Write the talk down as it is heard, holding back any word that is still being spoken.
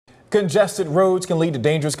Congested roads can lead to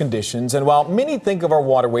dangerous conditions, and while many think of our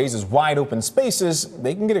waterways as wide open spaces,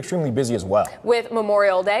 they can get extremely busy as well. With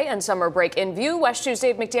Memorial Day and summer break in view, West 2's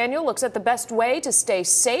Dave McDaniel looks at the best way to stay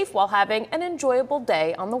safe while having an enjoyable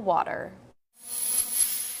day on the water.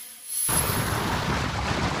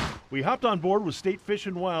 We hopped on board with State Fish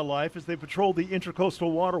and Wildlife as they patrolled the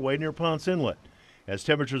Intracoastal Waterway near Ponce Inlet. As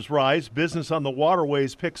temperatures rise, business on the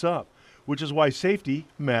waterways picks up, which is why safety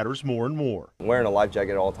matters more and more. Wearing a life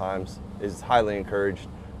jacket at all times is highly encouraged,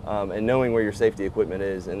 and knowing where your safety equipment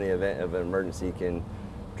is in the event of an emergency can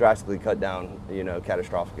drastically cut down,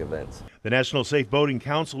 catastrophic events. The National Safe Boating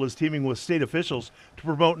Council is teaming with state officials to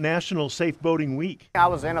promote National Safe Boating Week. I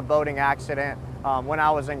was in a boating accident when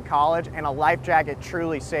I was in college, and a life jacket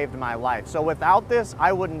truly saved my life. So without this,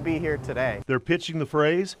 I wouldn't be here today. They're pitching the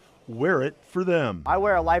phrase, wear it for them. I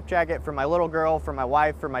wear a life jacket for my little girl, for my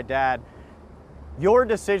wife, for my dad. Your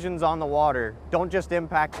decisions on the water don't just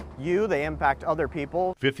impact you, they impact other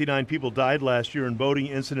people. 59 people died last year in boating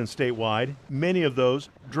incidents statewide, many of those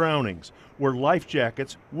drownings, where life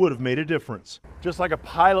jackets would have made a difference. Just like a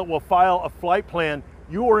pilot will file a flight plan,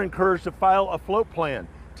 you are encouraged to file a float plan.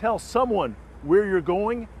 Tell someone where you're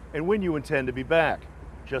going and when you intend to be back,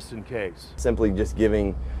 just in case. Simply just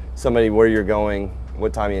giving somebody where you're going,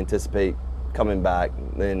 what time you anticipate coming back,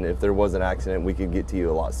 then if there was an accident, we could get to you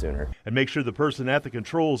a lot sooner. And make sure the person at the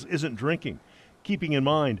controls isn't drinking, keeping in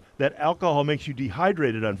mind that alcohol makes you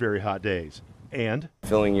dehydrated on very hot days. And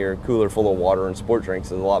filling your cooler full of water and sport drinks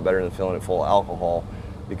is a lot better than filling it full of alcohol,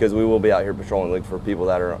 because we will be out here patrolling looking for people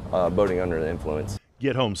that are boating under the influence.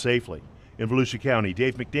 Get home safely. In Volusia County,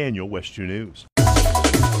 Dave McDaniel, West 2 News.